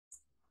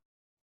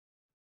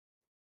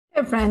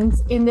Hi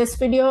friends, in this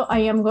video I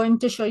am going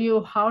to show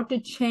you how to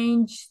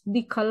change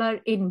the color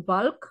in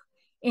bulk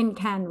in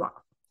Canva.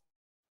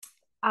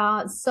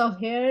 So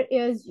here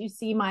is, you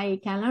see my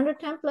calendar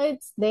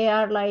templates. They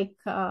are like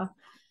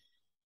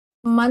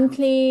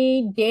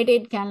monthly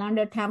dated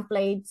calendar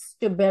templates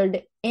to build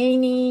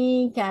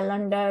any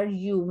calendar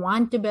you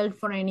want to build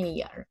for any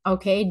year.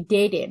 Okay,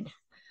 dated.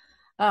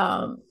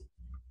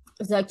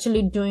 It's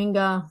actually doing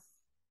a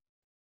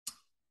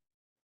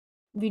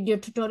video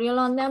tutorial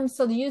on them.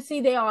 So you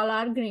see they all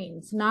are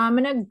greens. Now I'm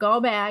gonna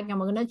go back and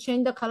we're gonna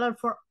change the color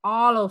for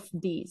all of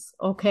these.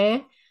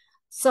 Okay,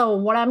 so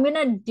what I'm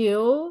gonna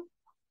do,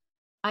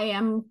 I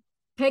am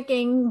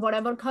picking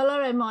whatever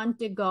color I want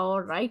to go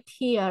right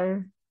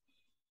here.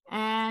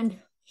 And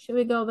should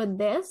we go with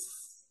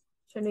this?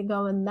 Should we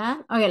go with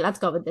that? Okay, let's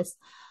go with this.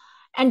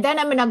 And then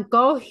I'm gonna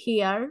go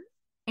here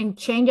and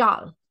change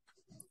all.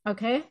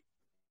 Okay,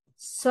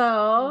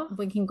 so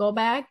we can go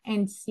back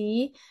and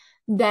see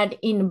that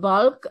in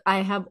bulk,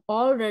 I have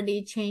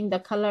already changed the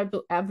color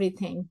to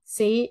everything.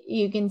 See,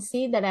 you can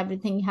see that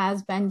everything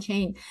has been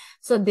changed.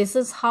 So this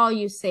is how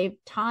you save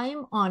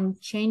time on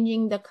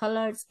changing the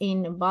colors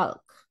in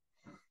bulk.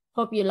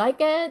 Hope you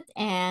like it,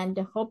 and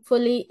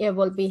hopefully it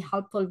will be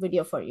helpful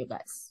video for you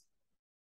guys.